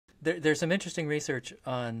there's some interesting research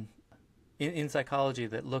in psychology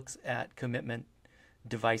that looks at commitment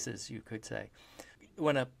devices, you could say.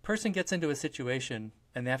 When a person gets into a situation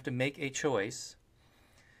and they have to make a choice,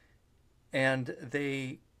 and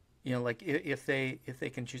they, like if they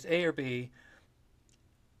can choose A or B,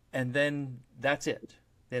 and then that's it.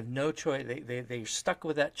 They have no choice. They're stuck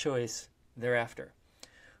with that choice thereafter.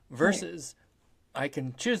 Versus, I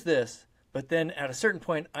can choose this, but then at a certain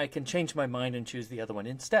point, I can change my mind and choose the other one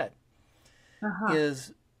instead.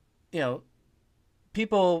 Is,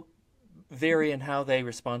 people vary in how they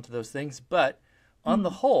respond to those things, but on the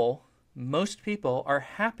whole, most people are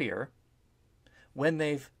happier when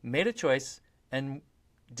they've made a choice and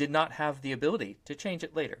did not have the ability to change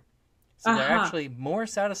it later. So they're actually more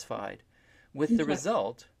satisfied with the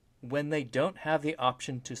result when they don't have the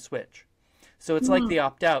option to switch. So it's like the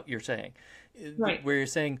opt-out you're saying, where you're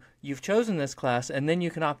saying you've chosen this class and then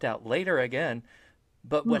you can opt out later again.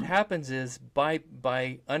 But what happens is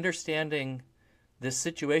by understanding this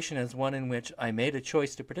situation as one in which I made a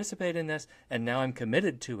choice to participate in this and now I'm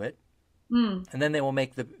committed to it, and then they will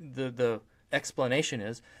make the explanation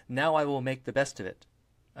is, now I will make the best of it.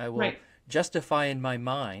 I will justify in my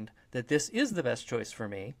mind that this is the best choice for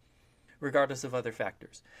me, regardless of other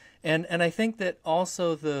factors. And I think that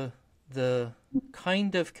also the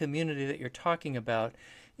kind of community that you're talking about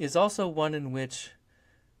is also one in which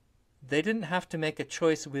they didn't have to make a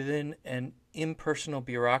choice within an impersonal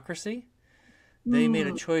bureaucracy. They made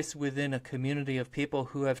a choice within a community of people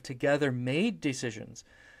who have together made decisions.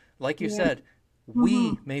 Like you said,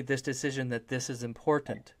 we made this decision that this is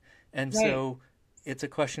important. And so it's a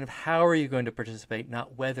question of how are you going to participate,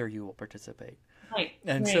 not whether you will participate.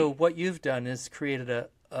 And so what you've done is created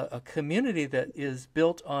a community that is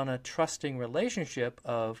built on a trusting relationship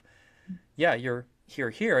of, you're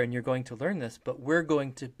here and you're going to learn this, but we're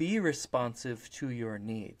going to be responsive to your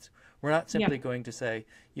needs. We're not simply going to say,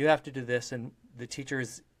 you have to do this and the teacher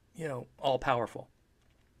is, all powerful.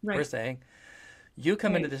 We're saying, you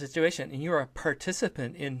come into the situation and you're a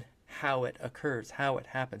participant in how it occurs, how it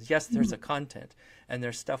happens. Yes, there's a content and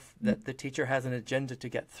there's stuff that the teacher has an agenda to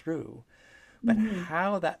get through, but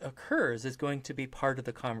how that occurs is going to be part of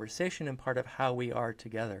the conversation and part of how we are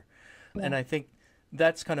together. And I think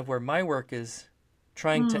that's kind of where my work is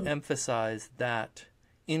trying to emphasize that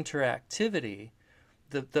interactivity,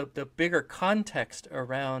 the bigger context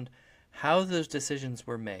around how those decisions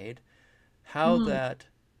were made, how that,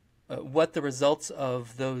 what the results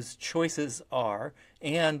of those choices are,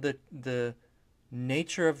 and the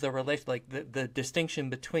nature of the relation, like the distinction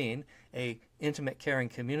between a intimate, caring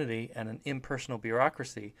community and an impersonal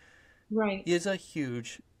bureaucracy, is a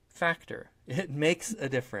huge factor. It makes a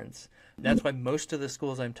difference. That's why most of the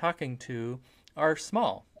schools I'm talking to are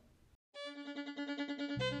small.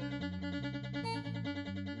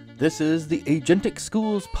 This is the Agentic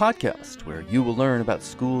Schools Podcast, where you will learn about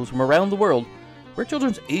schools from around the world where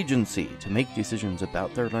children's agency to make decisions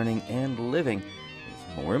about their learning and living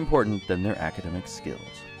is more important than their academic skills.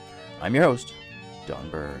 I'm your host,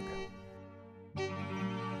 Don Berg.